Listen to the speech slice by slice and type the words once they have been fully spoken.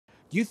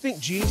You think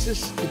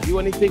Jesus could do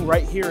anything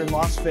right here in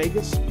Las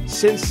Vegas,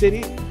 Sin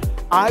City?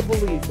 I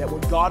believe that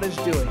what God is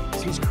doing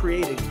is He's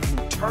creating an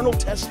eternal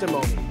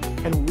testimony.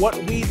 And what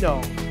we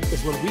know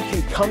is when we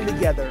can come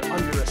together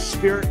under a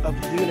spirit of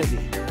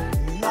unity,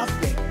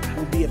 nothing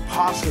will be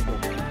impossible.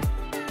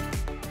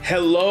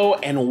 Hello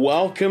and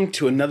welcome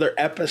to another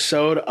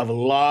episode of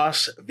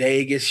Las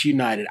Vegas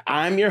United.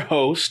 I'm your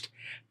host,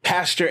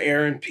 Pastor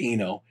Aaron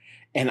Pino,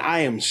 and I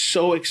am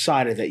so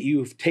excited that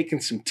you've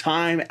taken some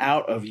time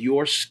out of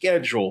your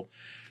schedule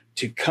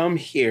to come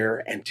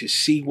here and to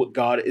see what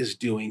God is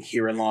doing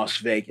here in Las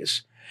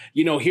Vegas.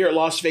 You know, here at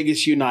Las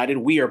Vegas United,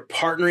 we are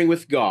partnering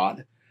with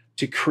God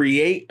to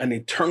create an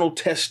eternal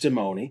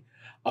testimony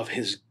of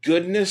His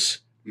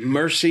goodness,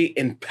 mercy,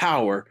 and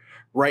power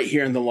right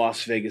here in the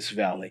Las Vegas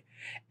Valley.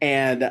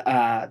 And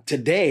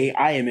today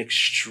I am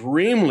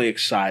extremely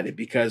excited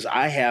because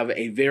I have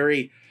a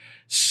very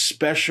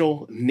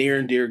special, near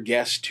and dear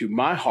guest to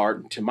my heart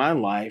and to my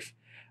life,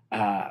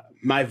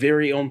 my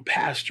very own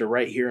pastor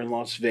right here in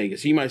Las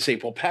Vegas. You might say,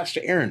 well,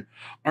 Pastor Aaron,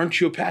 aren't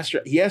you a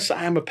pastor? Yes,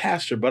 I am a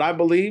pastor, but I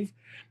believe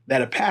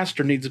that a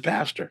pastor needs a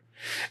pastor.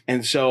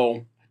 And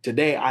so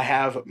today I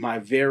have my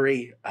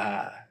very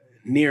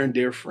near and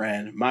dear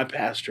friend, my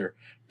pastor,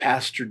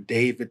 Pastor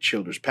David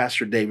Childers.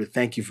 Pastor David,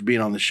 thank you for being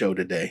on the show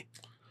today.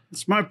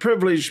 It's my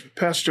privilege,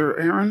 Pastor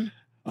Aaron.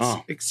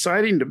 It's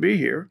exciting to be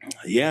here.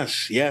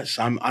 Yes.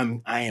 I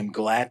am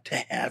glad to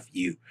have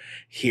you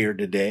here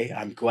today.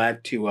 I'm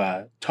glad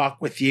to talk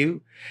with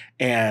you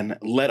and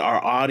let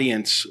our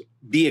audience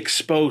be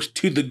exposed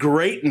to the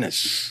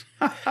greatness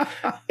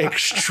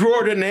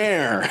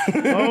extraordinaire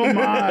Oh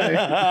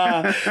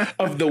my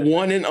of the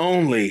one and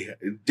only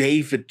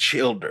David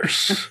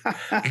Childers,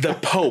 the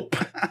Pope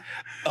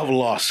of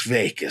Las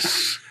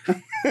Vegas.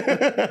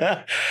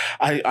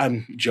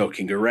 I'm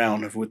joking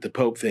around with the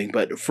Pope thing,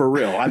 but for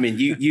real, I mean,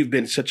 you've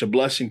been such a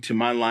blessing to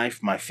my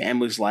life, my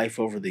family's life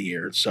over the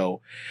years. So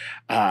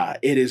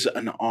it is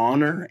an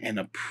honor and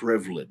a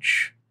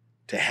privilege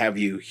to have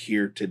you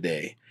here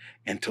today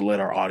and to let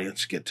our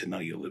audience get to know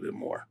you a little bit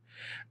more.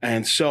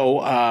 And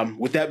so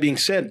with that being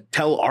said,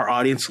 tell our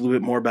audience a little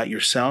bit more about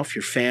yourself,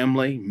 your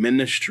family,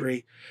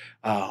 ministry,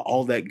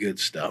 all that good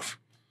stuff.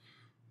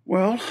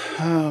 Well,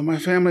 my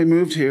family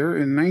moved here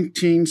in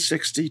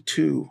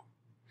 1962.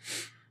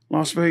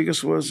 Las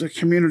Vegas was a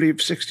community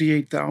of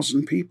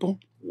 68,000 people.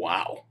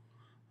 Wow.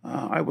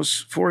 I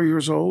was 4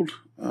 years old.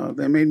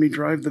 They made me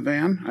drive the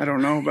van. I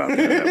don't know about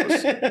that. That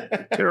was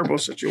a terrible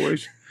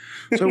situation.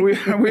 So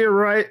we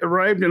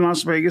arrived in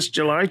Las Vegas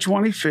July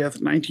 25th,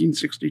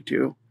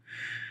 1962.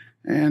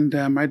 And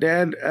my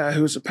dad,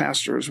 who is a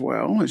pastor as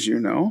well, as you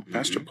know,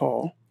 Pastor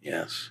Paul.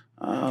 Yes.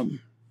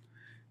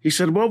 He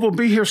said, well, we'll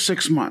be here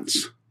 6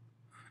 months.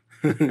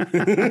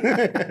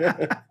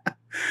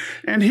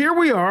 And here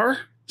we are,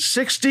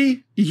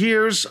 60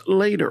 years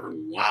later.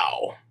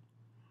 Wow.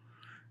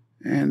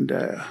 And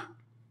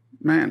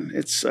man,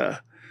 it's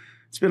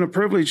been a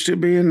privilege to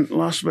be in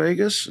Las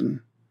Vegas.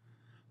 And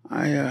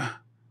I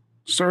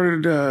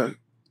started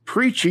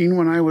preaching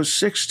when I was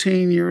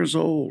 16 years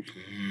old.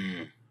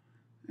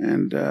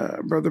 And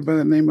a brother by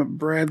the name of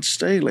Brad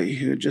Staley,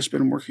 who had just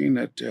been working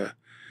at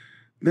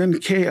then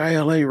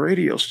KILA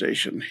radio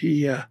station.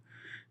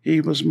 He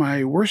was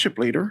my worship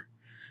leader.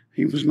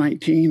 He was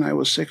 19, I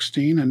was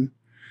 16, and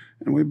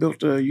we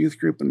built a youth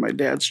group in my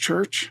dad's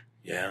church.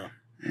 Yeah.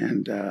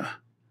 And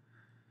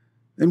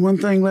then one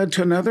thing led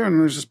to another, and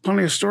there's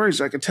plenty of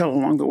stories I could tell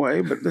along the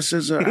way, but this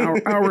is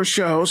our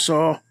show,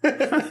 so.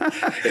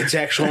 It's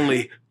actually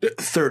only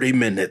 30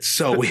 minutes.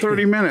 So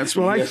 30 minutes.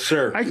 Well, yes,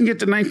 sir. I can get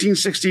to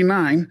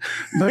 1969,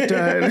 but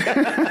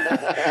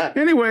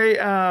anyway,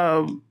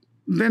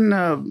 then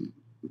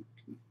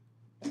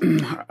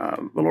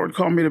the Lord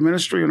called me to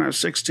ministry when I was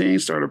 16,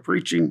 started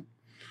preaching.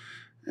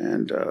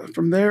 And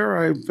from there,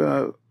 I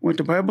went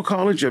to Bible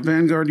college at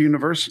Vanguard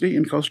University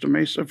in Costa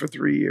Mesa for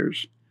 3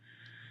 years.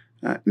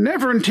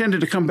 Never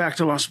intended to come back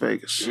to Las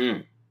Vegas.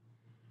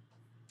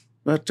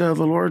 But the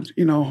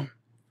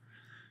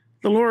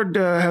Lord,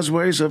 has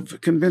ways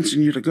of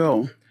convincing you to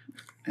go.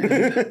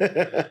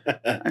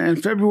 And in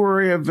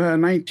February of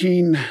when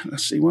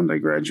did I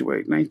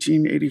graduate?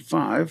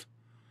 1985.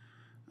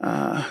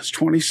 I was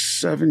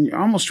 27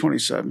 when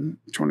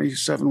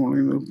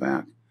we moved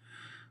back.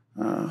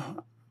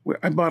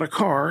 I bought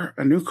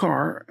a new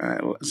car,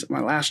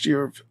 my last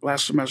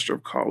semester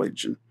of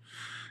college, and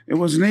it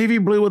was navy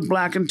blue with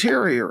black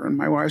interior. And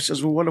my wife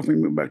says, well, what if we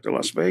move back to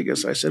Las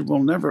Vegas? I said,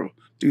 we'll never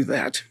do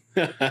that.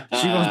 She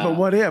goes, but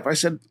what if? I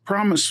said,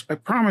 I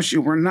promise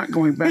you, we're not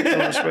going back to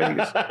Las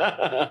Vegas.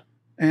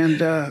 And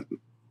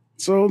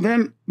so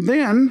then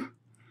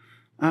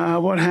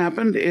what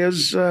happened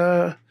is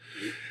I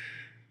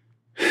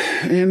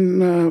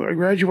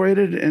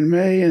graduated in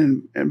May,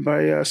 and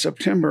by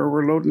September,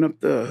 we're loading up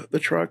the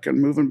truck and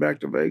moving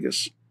back to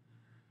Vegas.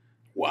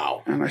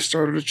 Wow. And I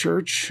started a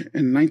church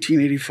in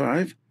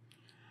 1985.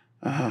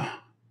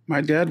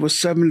 My dad was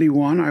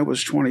 71. I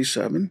was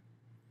 27.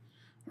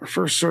 Our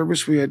first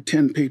service, we had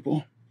 10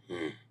 people.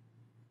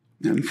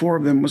 And 4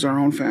 of them was our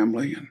own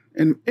family.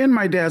 And in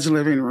my dad's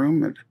living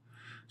room,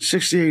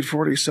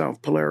 6840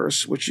 South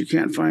Polaris, which you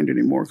can't find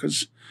anymore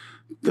because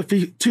the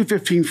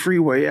 215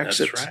 freeway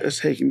exit has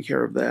taken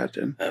care of that.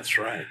 And that's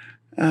right.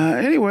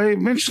 Anyway,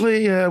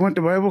 eventually I went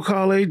to Bible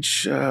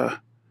college. Oh,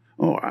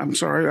 I'm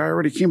sorry. I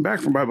already came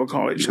back from Bible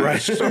college.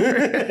 Right.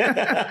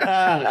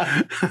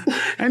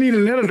 I need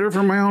an editor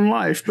for my own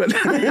life. But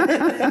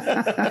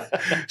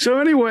so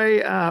anyway,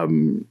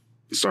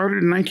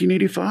 started in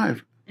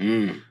 1985.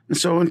 And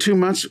so in 2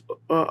 months,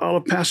 I'll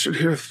have pastored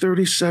here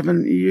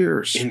 37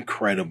 years.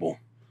 Incredible.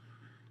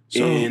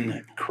 So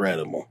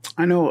incredible.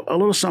 I know a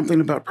little something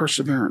about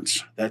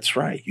perseverance. That's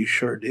right. You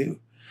sure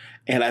do.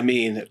 And I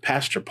mean,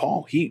 Pastor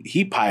Paul,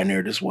 he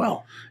pioneered as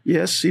well.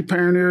 Yes, he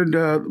pioneered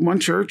one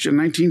church in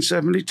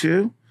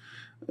 1972.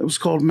 It was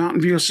called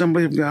Mountain View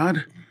Assembly of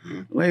God.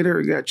 Later,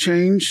 it got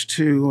changed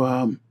to,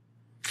 well,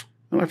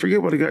 I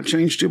forget what it got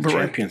changed to. But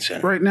Champion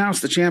Center. Right now,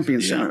 it's the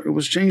Champion Center. It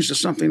was changed to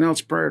something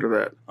else prior to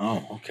that.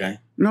 Oh, okay.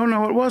 No,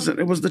 it wasn't.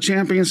 It was the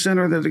Champion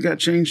Center that it got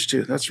changed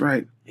to. That's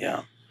right.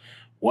 Yeah.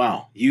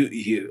 Wow.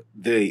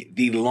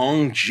 The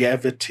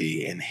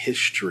longevity and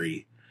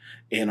history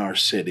in our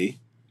city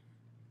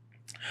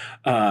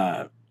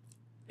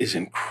is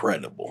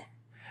incredible.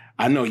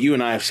 I know you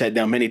and I have sat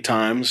down many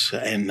times,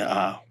 and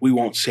we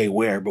won't say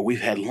where, but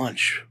we've had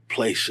lunch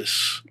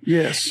places.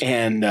 Yes.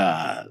 And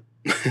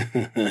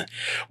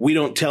we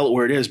don't tell it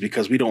where it is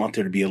because we don't want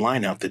there to be a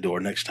line out the door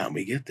next time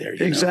we get there.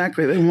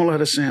 Exactly. They won't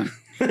let us in.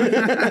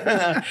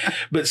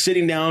 But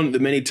sitting down the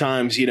many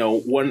times,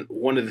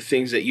 one of the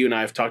things that you and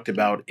I have talked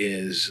about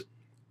is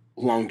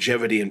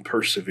longevity and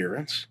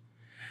perseverance.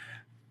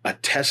 A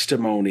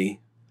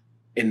testimony,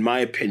 in my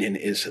opinion,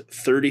 is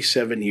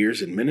 37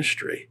 years in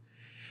ministry.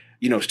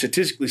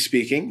 Statistically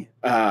speaking,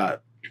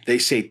 they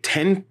say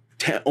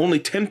only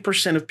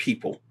 10% of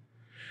people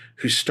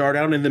who start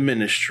out in the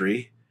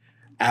ministry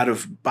out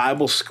of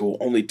Bible school,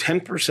 only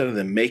 10% of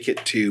them make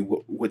it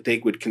to what they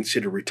would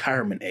consider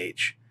retirement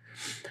age.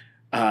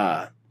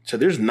 So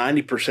there's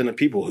 90% of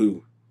people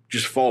who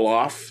just fall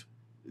off.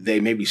 They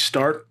maybe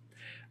start,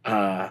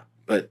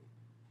 but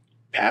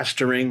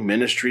pastoring,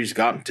 ministry's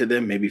gotten to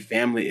them, maybe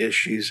family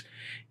issues.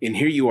 And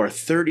here you are,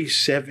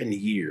 37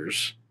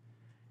 years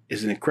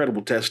is an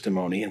incredible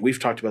testimony. And we've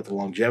talked about the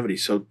longevity.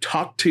 So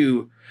talk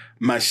to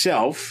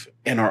myself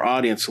and our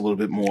audience a little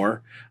bit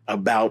more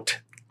about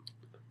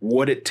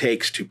what it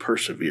takes to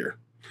persevere.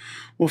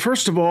 Well,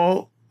 first of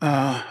all,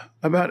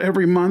 about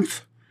every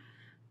month,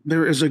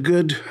 there is a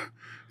good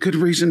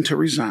reason to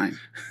resign.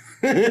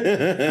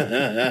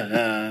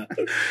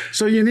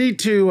 So you need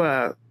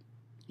to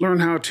learn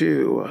how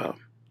to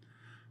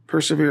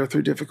persevere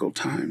through difficult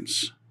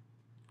times.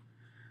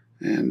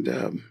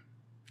 And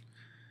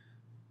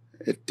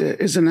it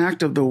is an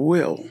act of the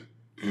will.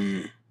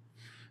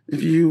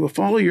 If you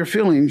follow your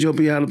feelings, you'll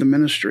be out of the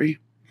ministry.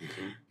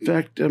 In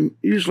fact,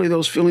 usually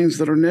those feelings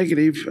that are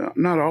negative,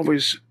 not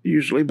always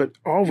usually, but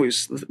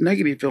always the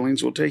negative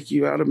feelings will take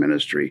you out of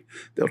ministry.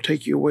 They'll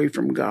take you away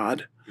from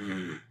God.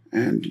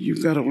 And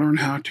you've got to learn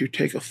how to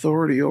take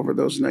authority over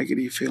those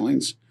negative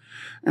feelings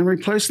and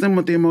replace them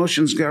with the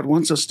emotions God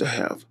wants us to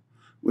have,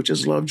 which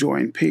is love, joy,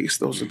 and peace.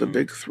 Those are the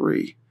big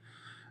three.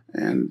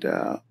 And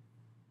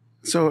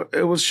so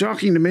it was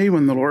shocking to me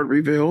when the Lord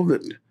revealed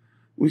that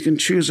we can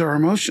choose our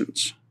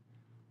emotions.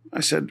 I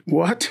said,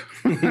 what?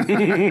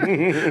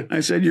 I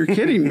said, you're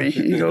kidding me.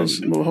 He goes,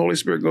 well, the Holy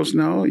Spirit goes,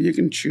 no, you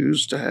can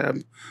choose to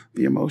have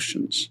the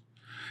emotions.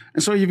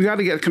 And so you've got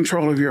to get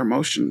control of your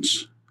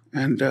emotions.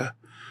 And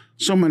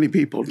so many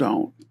people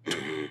don't.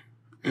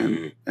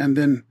 And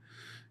then,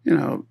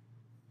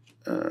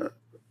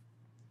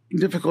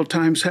 difficult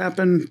times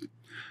happen.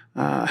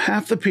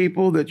 Half the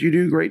people that you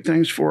do great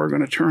things for are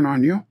going to turn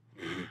on you.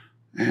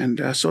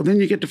 And so then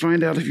you get to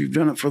find out if you've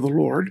done it for the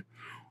Lord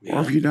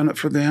or if you've done it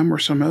for them or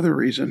some other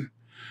reason.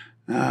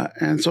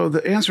 And so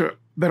the answer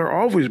better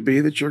always be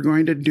that you're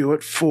going to do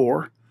it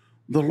for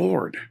the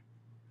Lord.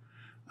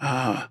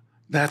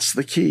 That's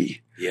the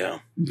key. Yeah.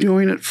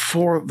 Doing it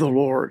for the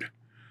Lord.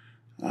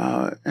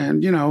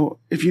 And,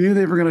 if you knew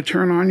they were going to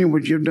turn on you,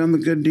 would you have done the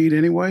good deed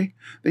anyway?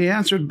 The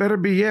answer better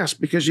be yes,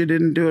 because you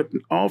didn't do it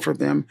all for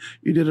them.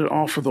 You did it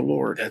all for the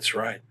Lord. That's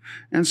right.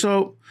 And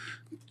so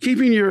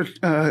keeping your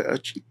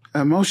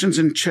emotions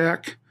in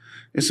check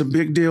is a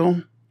big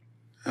deal.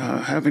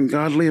 Having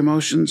godly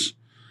emotions.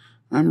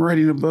 I'm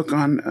writing a book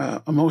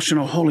on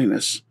emotional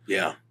holiness.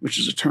 Yeah. Which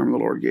is a term the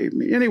Lord gave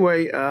me.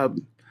 Anyway,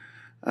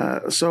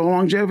 so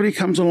longevity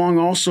comes along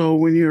also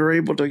when you're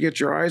able to get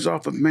your eyes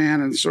off of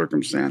man and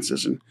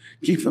circumstances and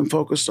keep them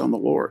focused on the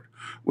Lord,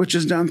 which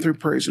is done through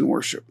praise and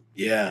worship.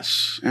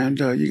 Yes. And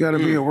you got to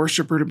be a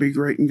worshiper to be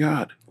great in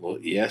God. Well,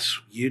 yes,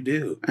 you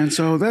do. And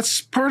so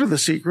that's part of the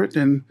secret.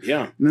 And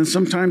then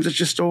sometimes it's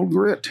just old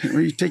grit,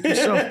 where you take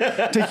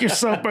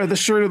yourself by the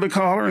shirt of the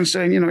collar and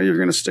saying, you're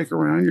going to stick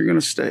around, you're going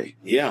to stay.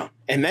 Yeah.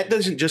 And that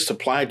doesn't just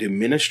apply to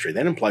ministry.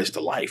 That applies to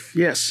life.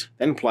 Yes.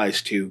 That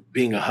applies to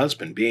being a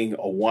husband, being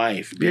a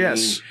wife, being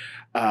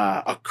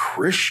a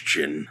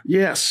Christian.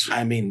 Yes.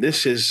 I mean,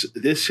 this is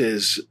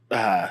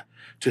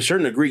to a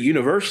certain degree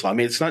universal. I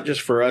mean, it's not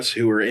just for us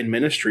who are in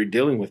ministry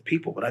dealing with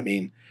people, but I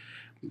mean,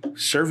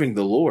 serving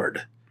the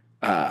Lord,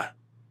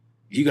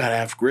 you got to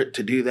have grit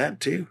to do that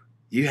too.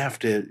 You have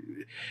to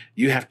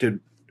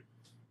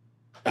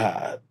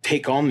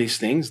take on these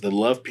things, the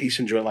love, peace,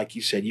 and joy. Like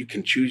you said, you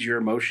can choose your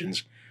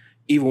emotions,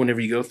 even whenever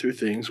you go through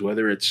things,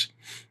 whether it's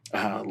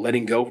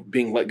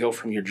being let go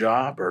from your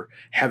job, or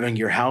having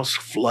your house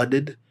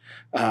flooded,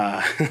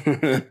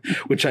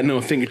 which I know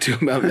a thing or two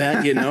about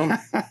that,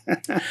 Yes.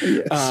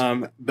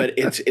 But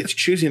it's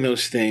choosing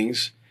those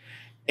things.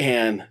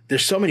 And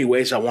there's so many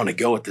ways I want to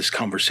go with this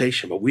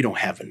conversation, but we don't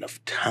have enough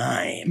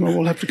time. Well,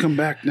 we'll have to come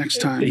back next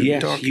time.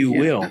 Yes, you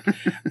will.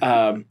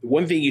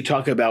 One thing you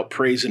talk about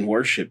praise and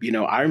worship,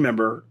 I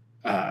remember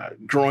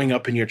growing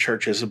up in your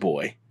church as a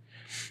boy.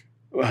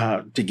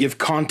 To give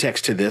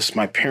context to this,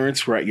 my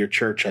parents were at your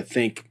church, I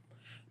think,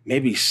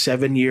 maybe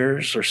 7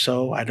 years or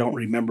so. I don't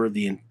remember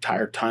the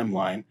entire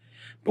timeline,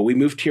 but we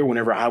moved here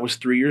whenever I was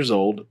 3 years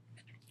old.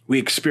 We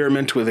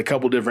experimented with a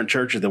couple different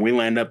churches. Then we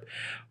land up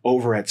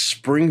over at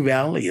Spring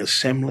Valley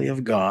Assembly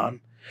of God,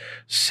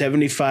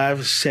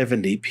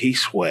 7570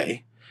 Peace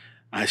Way.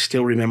 I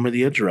still remember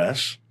the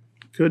address.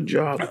 Good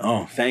job.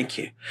 Oh, thank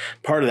you.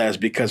 Part of that is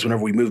because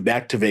whenever we moved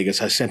back to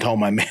Vegas, I sent all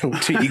my mail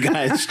to you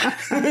guys.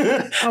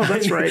 Oh,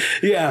 that's right.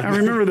 Yeah. I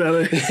remember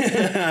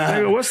that.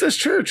 I go, what's this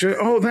church?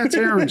 Oh, that's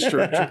Aaron's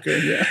church.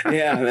 Okay. Yeah.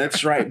 Yeah,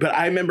 that's right. But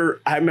I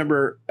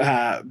remember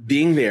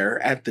being there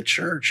at the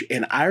church,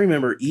 and I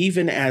remember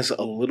even as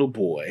a little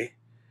boy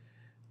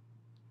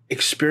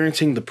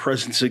experiencing the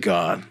presence of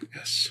God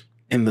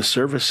in the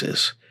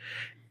services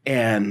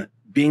and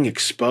being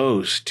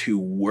exposed to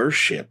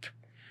worship.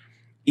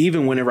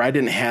 Even whenever I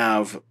didn't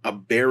have a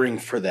bearing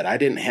for that, I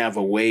didn't have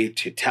a way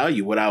to tell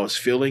you what I was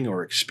feeling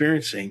or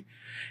experiencing.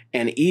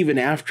 And even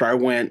after I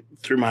went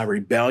through my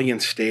rebellion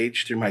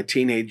stage, through my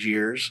teenage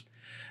years,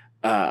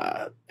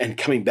 and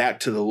coming back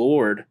to the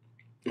Lord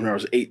when I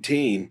was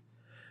 18,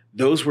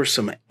 those were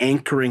some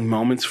anchoring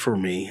moments for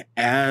me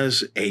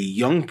as a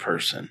young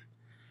person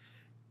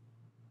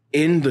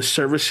in the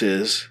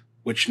services,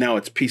 which now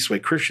it's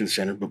Peaceway Christian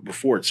Center, but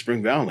before it's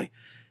Spring Valley,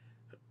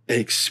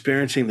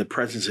 experiencing the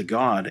presence of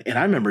God. And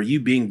I remember you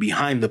being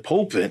behind the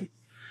pulpit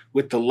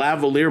with the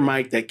lavalier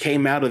mic that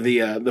came out of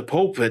the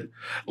pulpit,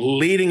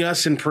 leading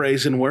us in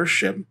praise and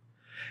worship.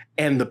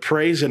 And the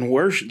praise and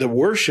worship, the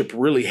worship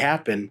really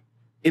happened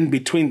in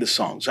between the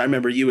songs. I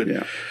remember you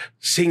would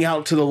sing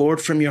out to the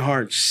Lord from your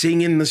heart, sing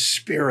in the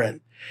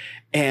Spirit.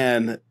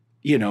 And,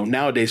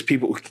 nowadays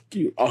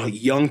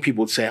young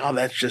people would say, oh,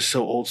 that's just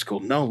so old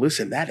school. No,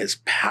 listen, that is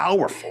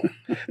powerful.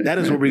 That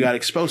is where we got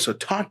exposed. So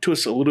talk to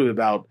us a little bit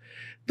about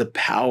the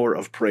power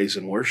of praise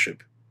and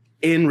worship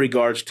in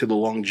regards to the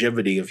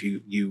longevity of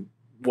you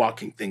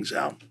walking things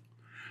out.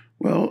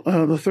 Well,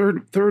 the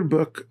third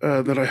book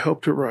that I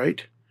hope to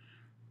write,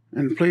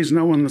 and please,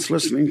 no one that's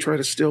listening, try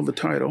to steal the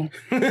title,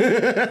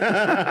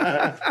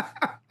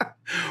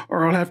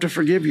 or I'll have to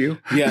forgive you.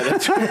 Yeah,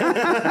 that's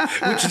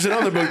which is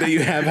another book that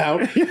you have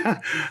out.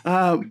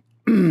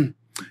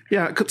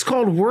 Yeah, it's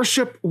called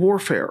Worship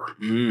Warfare.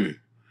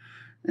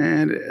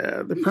 And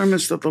the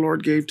premise that the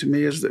Lord gave to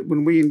me is that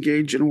when we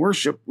engage in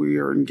worship, we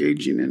are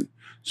engaging in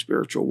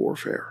spiritual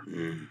warfare.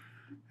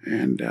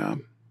 And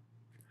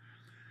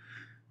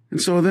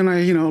so then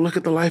I, look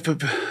at the life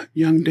of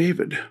young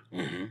David.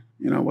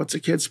 What's a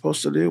kid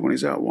supposed to do when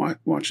he's out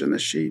watching the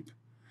sheep?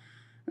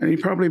 And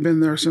he'd probably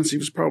been there since he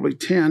was probably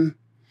 10.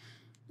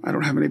 I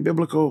don't have any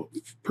biblical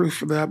proof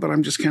for that, but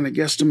I'm just kind of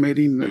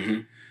guesstimating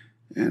that.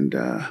 And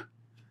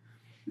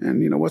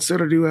what's there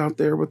to do out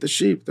there with the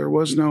sheep? There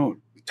was no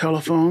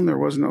telephone, there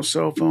was no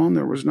cell phone,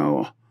 there was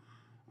no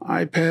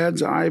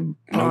iPads,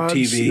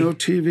 iPods, no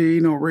TV,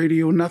 no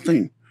radio,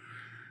 nothing.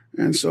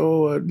 And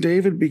so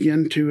David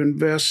began to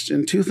invest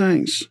in two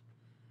things: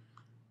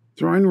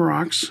 throwing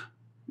rocks,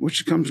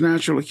 which comes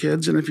natural to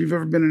kids. And if you've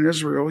ever been in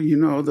Israel, you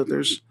know that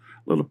there's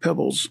little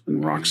pebbles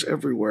and rocks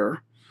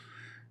everywhere.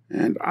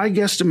 And I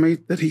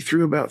guesstimate that he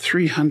threw about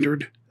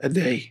 300 a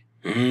day.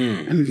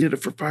 And he did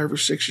it for 5 or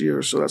 6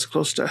 years. So that's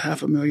close to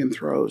 500,000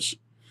 throws.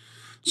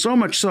 So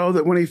much so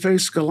that when he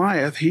faced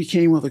Goliath, he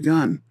came with a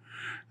gun.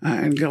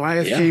 And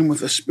Goliath came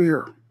with a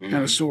spear and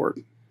a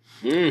sword.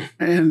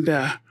 And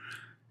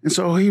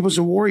so he was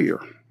a warrior.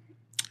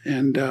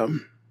 And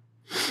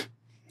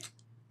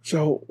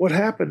so what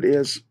happened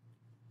is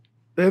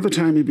the other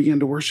time he began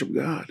to worship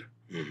God.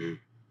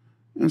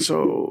 And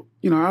so,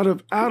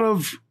 out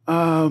of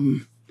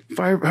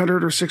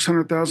 500 or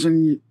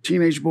 600,000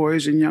 teenage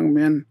boys and young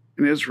men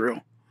in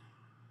Israel,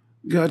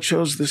 God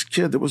chose this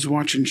kid that was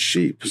watching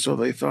sheep, so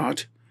they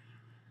thought,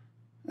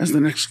 as the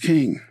next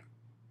king,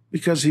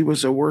 because he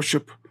was a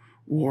worship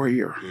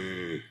warrior.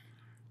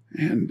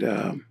 And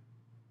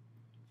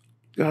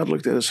God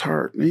looked at his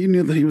heart, and he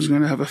knew that he was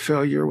going to have a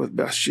failure with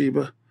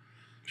Bathsheba.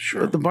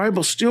 Sure. But the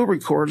Bible still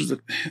records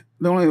that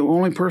the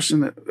only person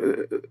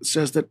that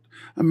says that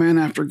a man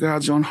after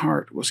God's own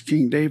heart was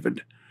King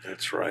David.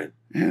 That's right.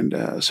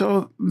 And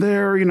so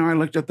there, I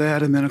looked at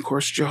that. And then, of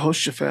course,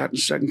 Jehoshaphat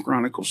in 2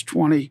 Chronicles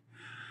 20,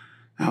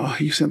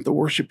 he sent the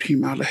worship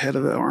team out ahead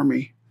of the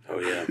army. Oh,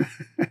 yeah.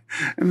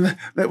 And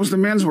that was the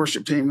men's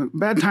worship team.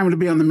 Bad time to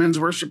be on the men's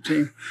worship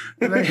team.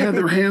 And they had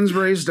their hands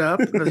raised up.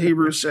 The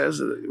Hebrew says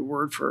the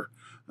word for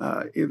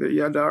either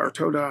yada or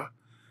toda.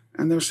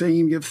 And they're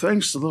saying, give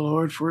thanks to the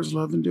Lord for his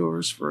love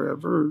endures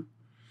forever.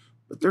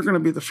 But they're going to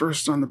be the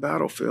first on the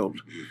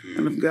battlefield.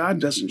 And if God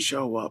doesn't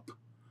show up,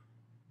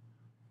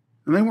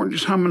 and they weren't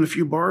just humming a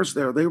few bars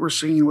there, they were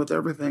singing with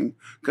everything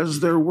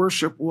because their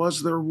worship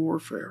was their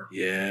warfare.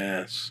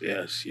 Yes,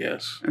 yes,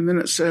 yes. And then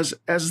it says,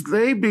 as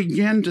they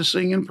begin to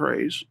sing and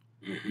praise,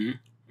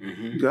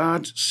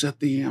 God set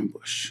the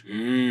ambush.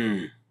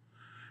 And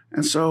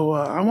so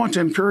I want to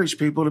encourage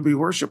people to be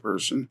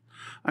worshipers. And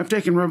I've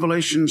taken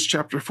Revelations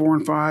chapter 4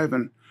 and 5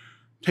 and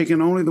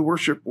taken only the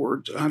worship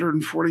words,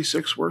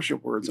 146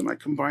 worship words, and I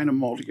combine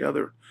them all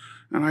together.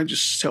 And I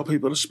just tell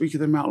people to speak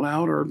them out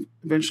loud or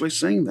eventually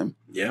sing them.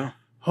 Yeah.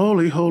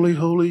 Holy, holy,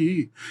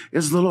 holy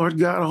is the Lord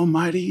God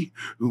Almighty,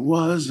 who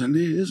was and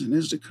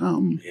is to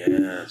come.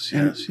 Yes,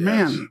 And yes,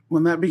 man,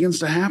 when that begins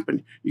to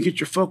happen, you get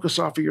your focus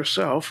off of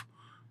yourself,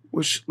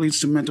 which leads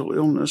to mental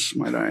illness,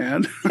 might I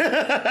add,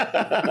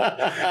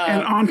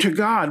 and onto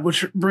God,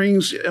 which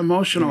brings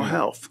emotional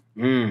health.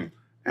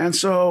 And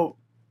so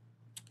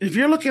if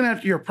you're looking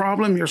at your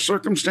problem, your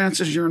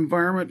circumstances, your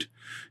environment,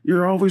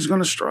 you're always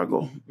going to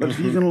struggle. But if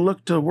you're going to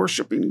look to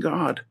worshiping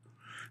God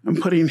and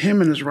putting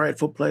him in his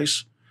rightful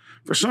place,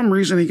 for some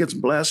reason he gets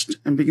blessed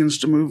and begins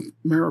to move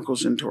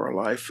miracles into our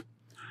life.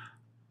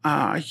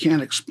 I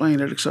can't explain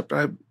it except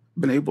I've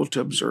been able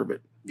to observe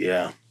it.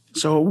 Yeah.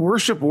 So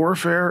worship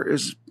warfare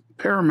is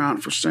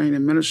paramount for staying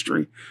in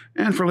ministry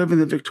and for living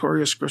the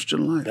victorious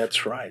Christian life.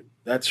 That's right.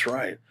 That's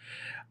right.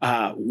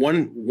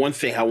 One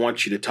thing I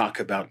want you to talk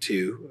about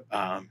too,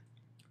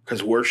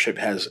 because worship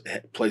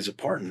plays a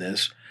part in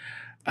this.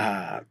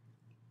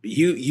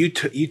 You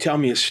tell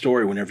me a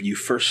story whenever you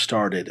first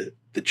started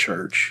the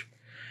church,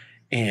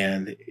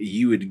 and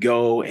you would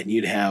go and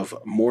you'd have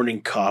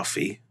morning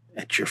coffee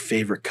at your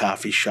favorite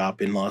coffee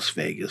shop in Las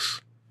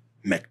Vegas,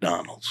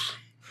 McDonald's.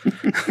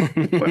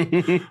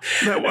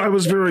 I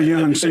was very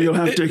young, so you'll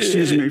have to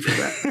excuse me for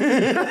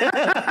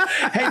that.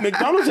 Hey,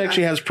 McDonald's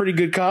actually has pretty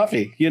good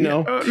coffee, you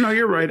know. No,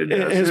 you're right. It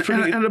does. It's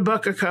And a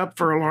buck a cup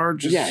for a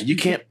large. Yeah, you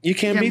can't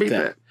beat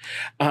that.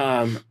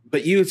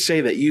 But you would say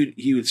that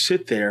you would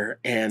sit there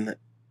and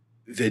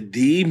the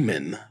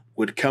demon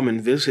would come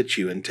and visit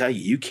you and tell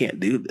you can't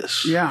do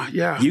this.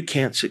 Yeah. You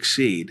can't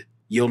succeed.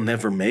 You'll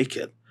never make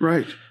it.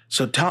 Right.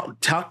 So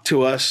talk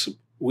to us.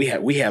 We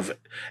have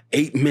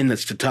 8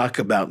 minutes to talk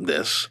about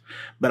this,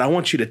 but I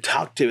want you to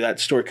talk to that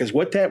story, because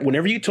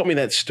whenever you told me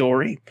that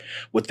story,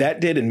 what that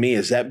did in me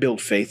is that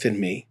built faith in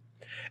me,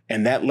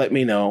 and that let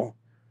me know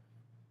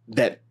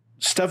that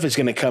stuff is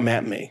going to come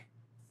at me,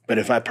 but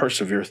if I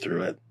persevere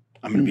through it,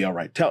 I'm going to be all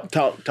right. Talk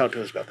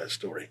to us about that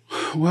story.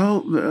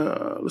 Well,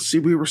 let's see.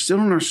 We were still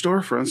in our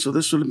storefront, so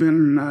this would have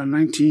been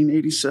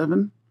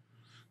 1987.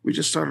 We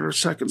just started our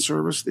second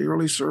service, the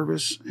early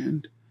service,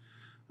 and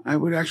I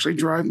would actually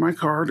drive my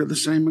car to the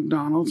same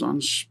McDonald's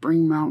on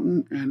Spring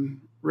Mountain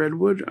and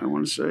Redwood, I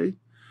want to say,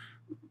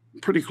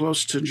 pretty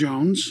close to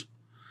Jones.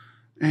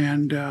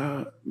 And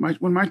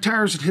when my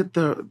tires had hit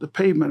the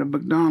pavement of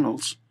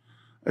McDonald's,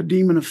 a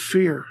demon of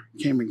fear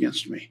came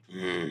against me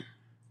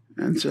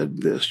and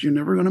said this: you're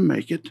never going to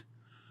make it.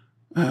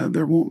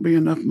 There won't be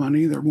enough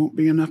money. There won't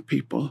be enough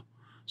people.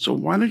 So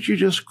why don't you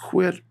just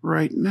quit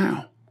right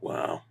now?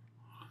 Wow.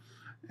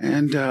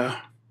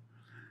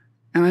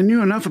 And I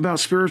knew enough about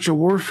spiritual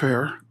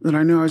warfare that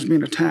I knew I was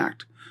being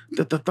attacked,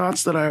 that the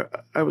thoughts that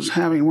I was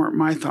having weren't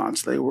my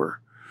thoughts. They were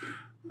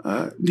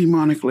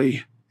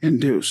demonically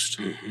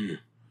induced.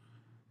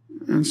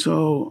 And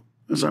so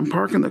as I'm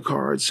parking the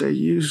car, I'd say,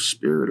 you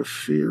spirit of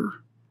fear,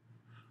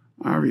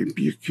 I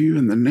rebuke you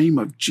in the name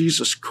of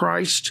Jesus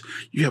Christ.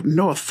 You have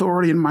no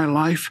authority in my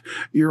life.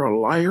 You're a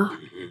liar.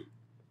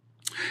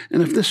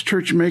 And if this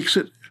church makes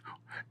it,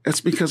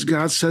 it's because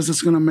God says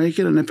it's going to make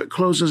it. And if it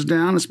closes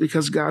down, it's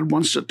because God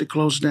wants it to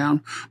close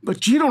down.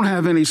 But you don't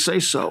have any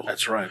say-so.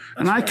 That's right.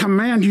 And I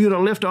command you to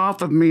lift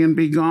off of me and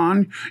be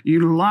gone.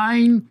 You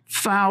lying,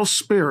 foul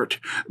spirit,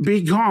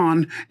 be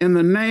gone in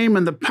the name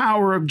and the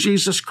power of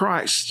Jesus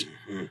Christ.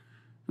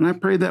 And I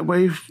prayed that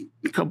way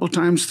a couple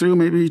times through,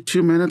 maybe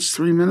 2 minutes,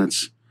 3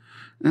 minutes.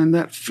 And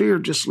that fear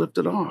just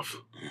lifted off.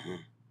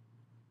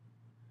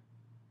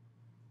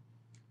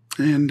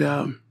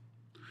 And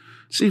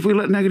see, if we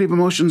let negative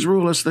emotions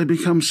rule us, they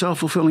become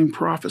self-fulfilling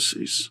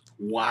prophecies.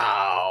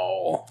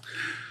 Wow.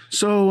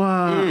 So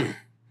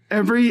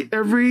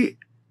every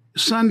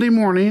Sunday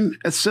morning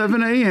at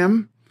 7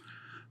 a.m.,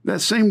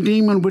 that same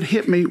demon would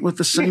hit me with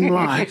the same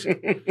lie.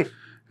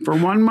 For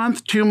 1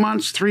 month, 2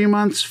 months, 3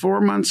 months,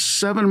 4 months,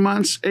 7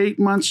 months, 8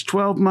 months,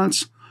 12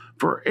 months,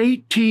 for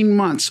 18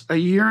 months, a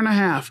year and a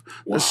half,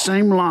 the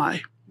same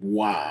lie.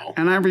 Wow.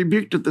 And I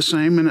rebuked it the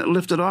same, and it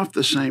lifted off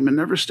the same and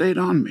never stayed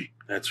on me.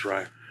 That's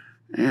right.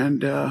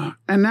 And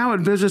now it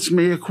visits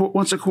me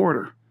once a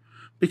quarter,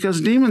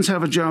 because demons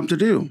have a job to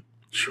do.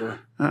 Sure.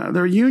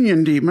 They're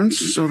union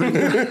demons, so they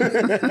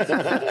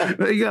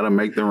they got to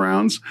make the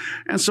rounds.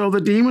 And so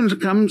the demon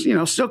comes,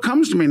 still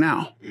comes to me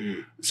now.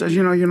 Says,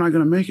 you're not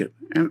going to make it.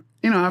 And,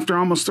 after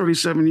almost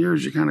 37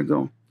 years, you kind of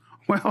go,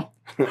 well,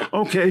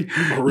 okay,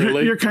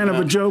 Really? you're kind of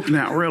a joke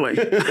now, really.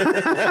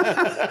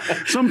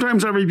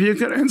 Sometimes I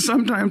rebuke it, and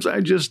sometimes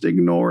I just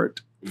ignore it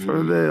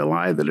for the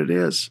lie that it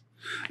is.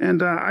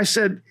 And I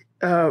said,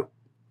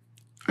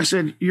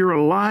 you're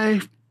a lie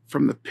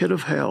from the pit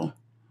of hell,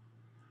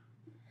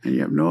 and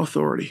you have no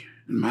authority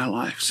in my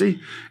life. See,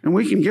 and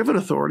we can give it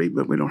authority,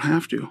 but we don't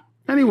have to.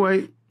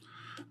 Anyway,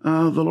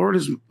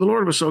 the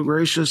Lord was so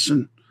gracious,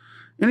 and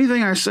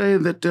anything I say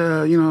that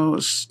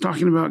is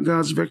talking about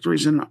God's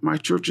victories in my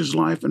church's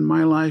life and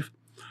my life,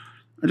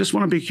 I just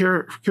want to be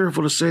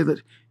careful to say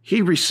that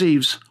He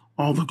receives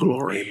all the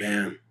glory.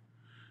 Amen.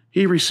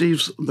 He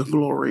receives the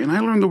glory, and I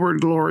learned the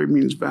word glory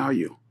means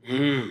value.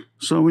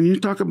 So when you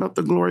talk about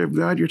the glory of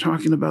God, you're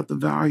talking about the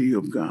value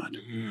of God.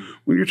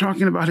 When you're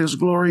talking about His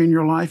glory in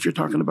your life, you're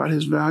talking about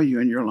His value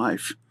in your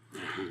life.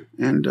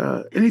 And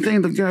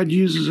anything that God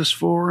uses us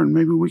for, and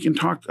maybe we can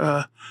talk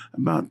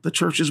about the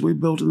churches we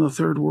built in the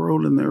third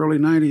world in the early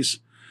 90s.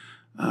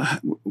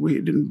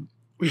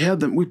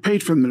 We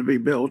paid for them to be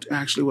built,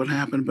 actually what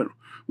happened, but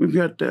we've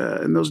got,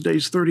 in those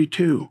days,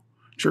 32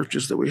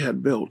 churches that we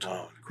had built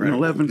in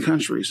 11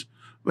 countries.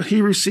 But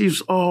He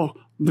receives all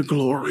the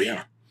glory.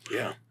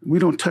 Yeah. We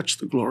don't touch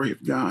the glory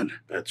of God.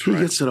 That's He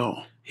right. gets it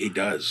all. He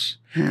does.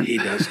 And He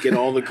does get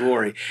all the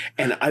glory.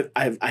 And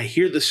I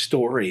hear the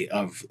story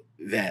of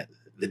that,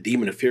 the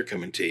demon of fear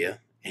coming to you,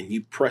 and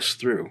you press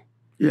through.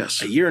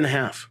 Yes. A year and a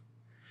half.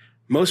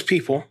 Most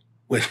people,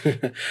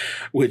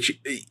 which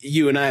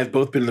you and I have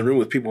both been in the room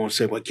with, people will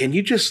say, well, can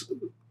you just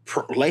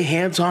lay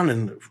hands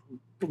on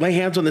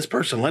this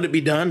person, let it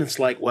be done? It's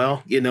like,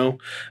 well,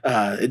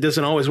 it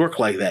doesn't always work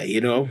like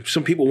that.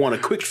 Some people want a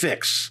quick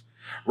fix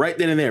right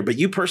then and there, but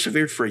you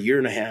persevered for a year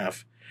and a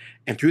half.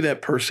 And through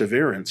that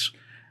perseverance,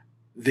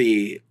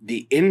 the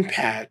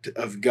impact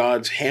of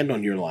God's hand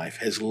on your life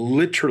has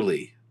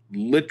literally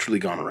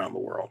gone around the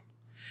world.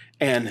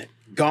 And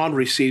God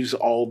receives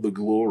all the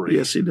glory.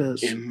 Yes, He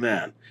does. In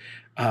that.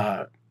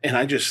 And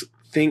I just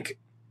think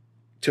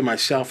to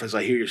myself as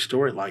I hear your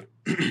story, like,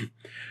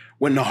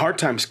 when the hard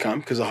times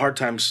come, because the hard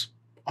times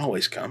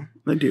always come.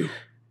 They do.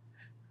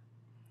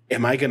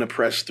 Am I going to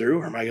press through,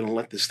 or am I going to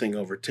let this thing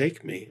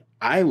overtake me?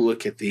 I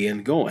look at the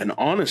end goal. And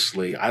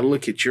honestly, I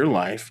look at your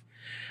life,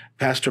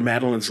 Pastor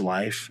Madeline's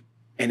life,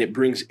 and it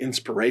brings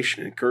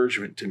inspiration and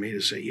encouragement to me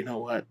to say, you know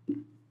what?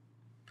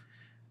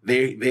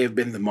 They have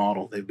been the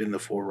model. They've been the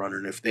forerunner.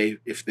 And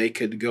if they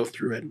could go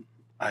through it,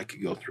 I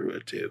could go through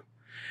it too.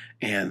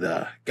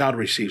 And God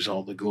receives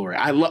all the glory.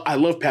 I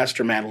love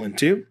Pastor Madeline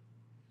too.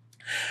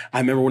 I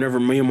remember whenever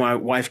me and my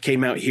wife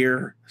came out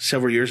here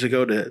several years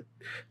ago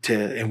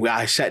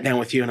I sat down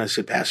with you and I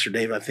said, Pastor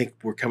Dave, I think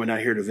we're coming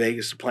out here to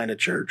Vegas to plant a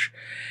church.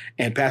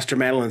 And Pastor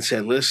Madeline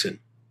said, listen,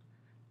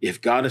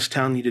 if God is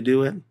telling you to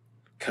do it,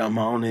 come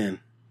on in.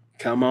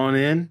 Come on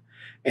in.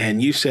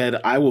 And you said,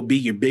 I will be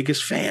your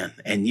biggest fan.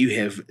 And you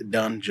have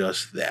done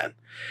just that.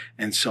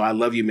 And so I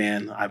love you,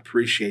 man. I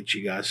appreciate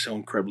you guys so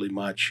incredibly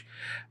much.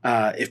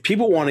 If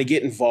people want to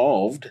get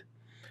involved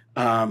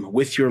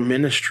with your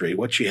ministry,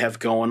 what you have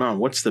going on,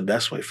 what's the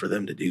best way for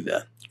them to do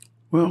that?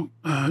 Well,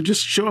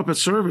 just show up at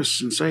service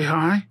and say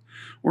hi.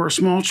 We're a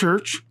small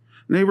church,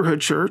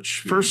 neighborhood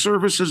church. First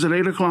service is at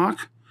 8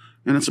 o'clock,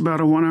 and it's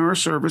about a 1-hour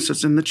service.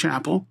 It's in the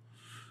chapel.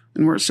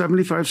 And we're at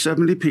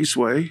 7570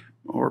 Peaceway,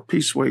 or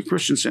Peaceway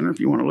Christian Center,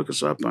 if you want to look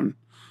us up on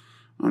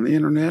the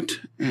internet.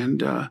 And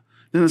then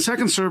the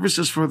second service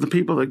is for the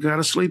people that got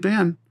to sleep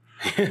in.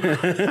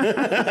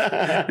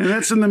 And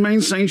that's in the main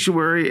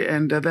sanctuary,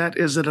 and that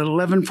is at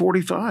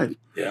 11:45.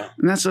 Yeah.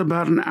 And that's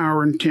about an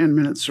hour and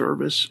 10-minute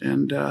service.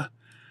 And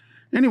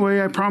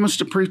anyway, I promised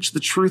to preach the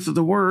truth of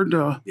the word.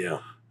 A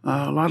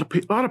lot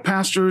of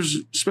pastors,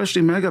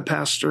 especially mega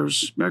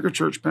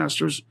church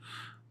pastors,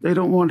 they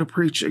don't want to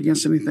preach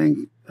against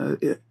anything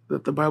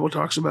that the Bible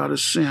talks about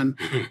as sin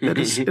that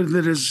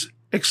is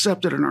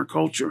accepted in our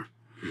culture.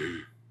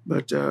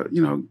 But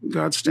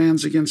God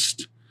stands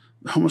against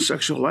the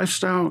homosexual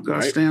lifestyle.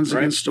 God stands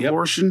against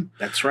abortion.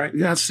 That's right.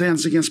 God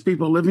stands against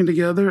people living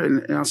together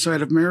and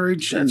outside of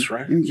marriage. That's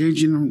right.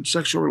 Engaging in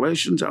sexual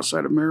relations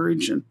outside of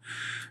marriage.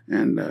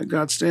 And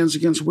God stands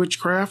against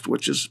witchcraft,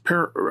 which is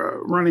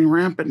running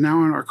rampant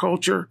now in our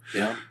culture.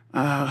 Yeah.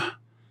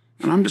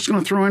 And I'm just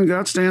going to throw in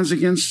God stands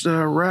against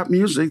rap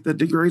music that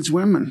degrades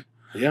women.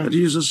 Yeah. That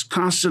uses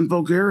constant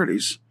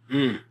vulgarities.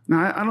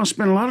 Now, I don't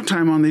spend a lot of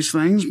time on these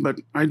things, but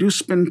I do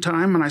spend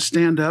time and I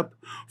stand up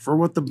for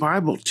what the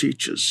Bible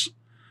teaches.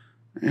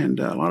 And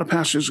a lot of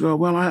pastors go,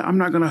 well, I'm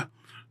not going to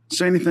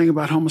say anything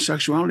about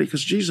homosexuality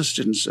because Jesus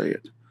didn't say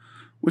it,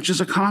 which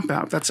is a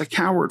cop-out. That's a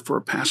coward for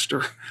a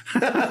pastor.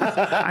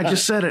 I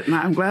just said it, and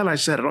I'm glad I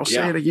said it. I'll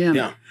say it again.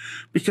 Yeah.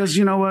 Because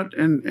you know what?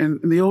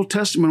 In the Old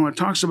Testament, when it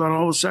talks about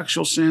all the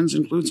sexual sins,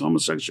 includes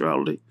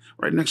homosexuality,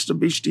 right next to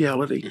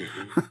bestiality.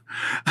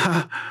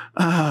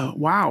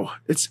 Wow.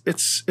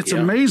 It's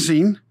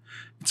amazing.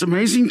 It's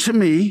amazing to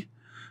me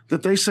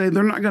that they say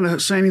they're not going to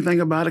say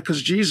anything about it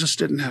because Jesus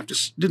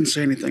didn't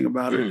say anything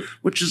about it,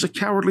 which is a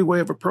cowardly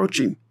way of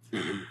approaching.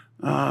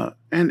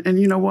 And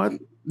you know what?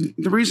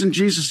 The reason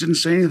Jesus didn't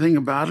say anything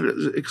about it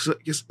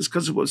is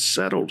because it was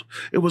settled.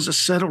 It was a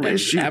settled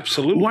issue.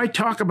 Absolutely. Why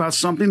talk about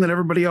something that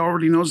everybody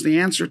already knows the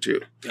answer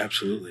to?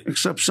 Absolutely.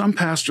 Except some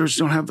pastors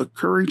don't have the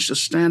courage to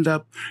stand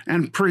up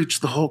and preach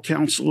the whole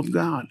counsel of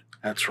God.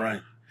 That's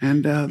right.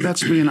 And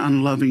that's being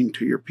unloving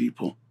to your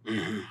people.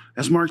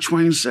 As Mark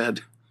Twain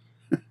said,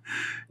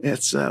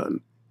 it's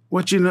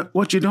what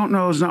you don't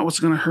know is not what's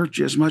going to hurt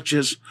you as much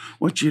as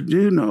what you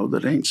do know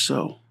that ain't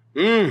so.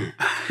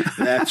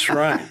 That's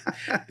right.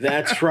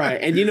 That's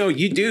right. And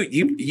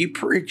you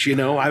preach,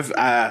 I've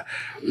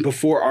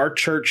before our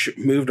church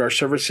moved our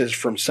services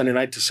from Sunday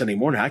night to Sunday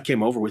morning, I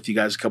came over with you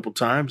guys a couple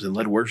times and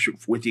led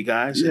worship with you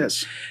guys.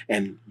 Yes.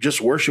 And just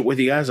worship with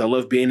you guys. I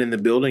love being in the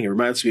building. It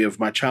reminds me of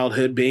my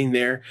childhood being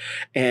there.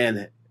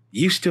 And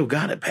you still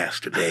got it,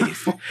 Pastor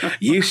Dave.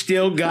 You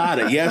still got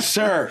it. Yes,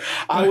 sir.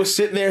 I was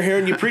sitting there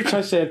hearing you preach.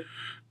 I said,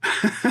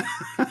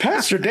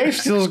 Pastor Dave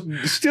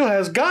still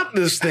has got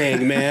this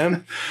thing,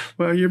 man.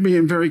 Well, you're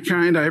being very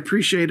kind. I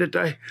appreciate it.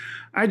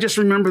 I just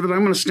remember that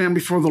I'm going to stand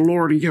before the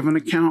Lord and give an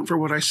account for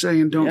what I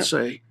say and don't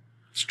say.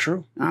 It's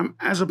true.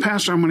 As a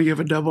pastor, I'm going to give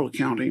a double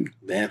accounting.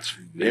 That's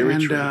very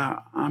true. And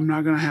I'm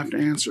not going to have to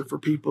answer for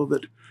people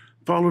that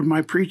followed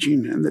my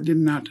preaching and that did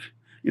not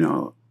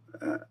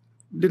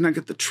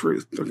get the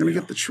truth. They're going to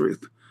get the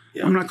truth.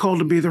 Yeah. I'm not called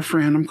to be their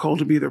friend. I'm called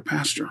to be their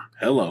pastor.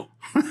 Hello.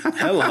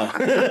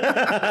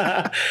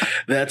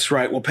 That's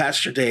right. Well,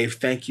 Pastor Dave,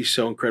 thank you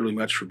so incredibly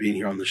much for being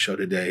here on the show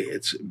today.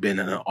 It's been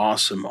an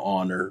awesome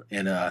honor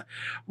and a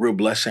real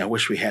blessing. I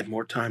wish we had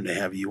more time to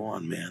have you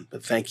on, man.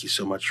 But thank you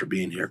so much for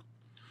being here.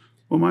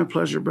 Well, my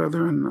pleasure,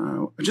 brother.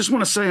 And I just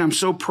want to say I'm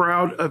so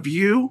proud of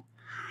you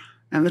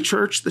and the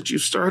church that you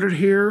started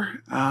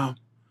here. The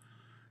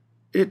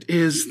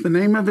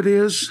name of it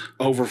is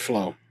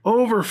Overflow.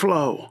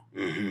 Overflow.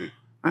 Mm-hmm.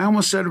 I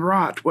almost said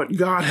rot, what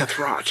God hath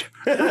wrought.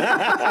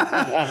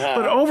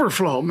 But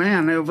overflow,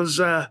 man, it was,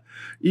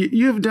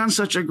 you've done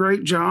such a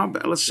great job.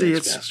 Let's see,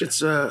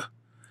 it's going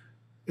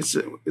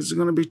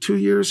to be 2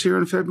 years here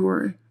in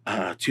February?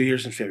 2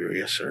 years in February,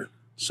 yes, sir.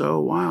 So,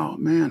 wow,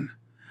 man,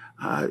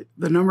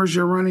 the numbers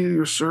you're running in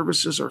your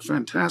services are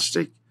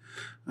fantastic.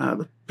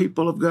 The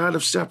people of God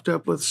have stepped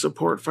up with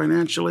support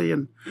financially,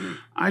 and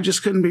I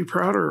just couldn't be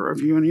prouder of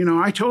you. And,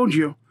 I told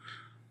you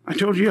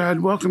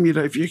I'd welcome you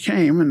if you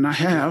came, and I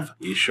have.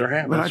 You sure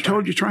have. But I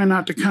told you try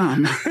not to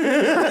come.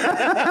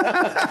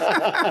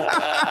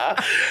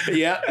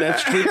 Yeah,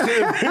 that's true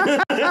too.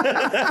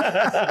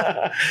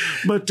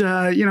 But,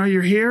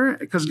 you're here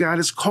because God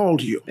has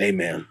called you.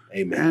 Amen.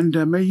 Amen.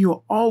 And may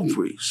you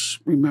always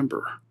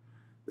remember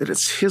that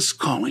it's His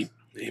calling.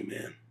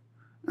 Amen.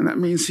 And that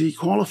means He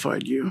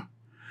qualified you.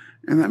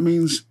 And that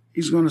means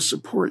He's going to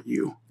support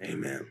you.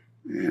 Amen.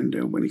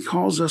 And when He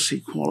calls us, He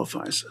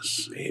qualifies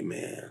us.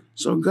 Amen.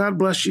 So God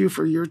bless you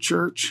for your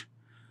church.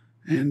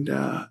 And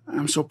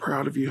I'm so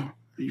proud of you.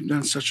 You've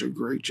done such a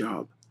great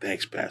job.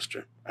 Thanks,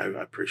 Pastor. I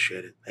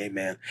appreciate it.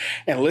 Amen.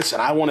 And listen,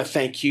 I want to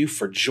thank you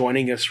for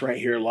joining us right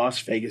here at Las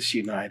Vegas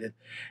United.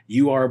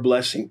 You are a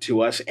blessing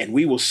to us, and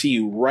we will see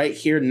you right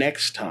here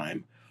next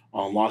time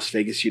on Las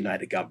Vegas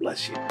United. God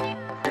bless you.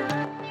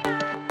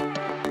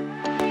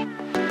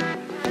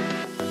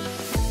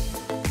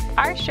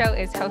 Our show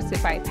is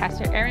hosted by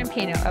Pastor Aaron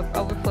Pino of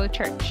Overflow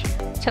Church.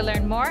 To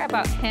learn more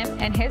about him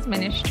and his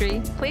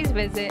ministry, please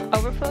visit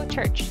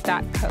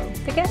overflowchurch.co.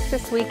 The guest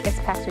this week is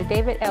Pastor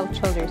David L.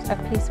 Childers of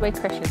Peaceway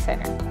Christian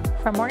Center.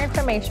 For more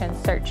information,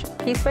 search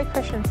Peaceway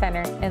Christian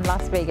Center in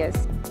Las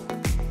Vegas.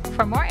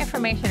 For more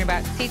information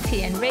about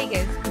CTN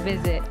Vegas,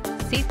 visit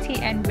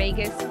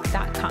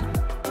ctnvegas.com.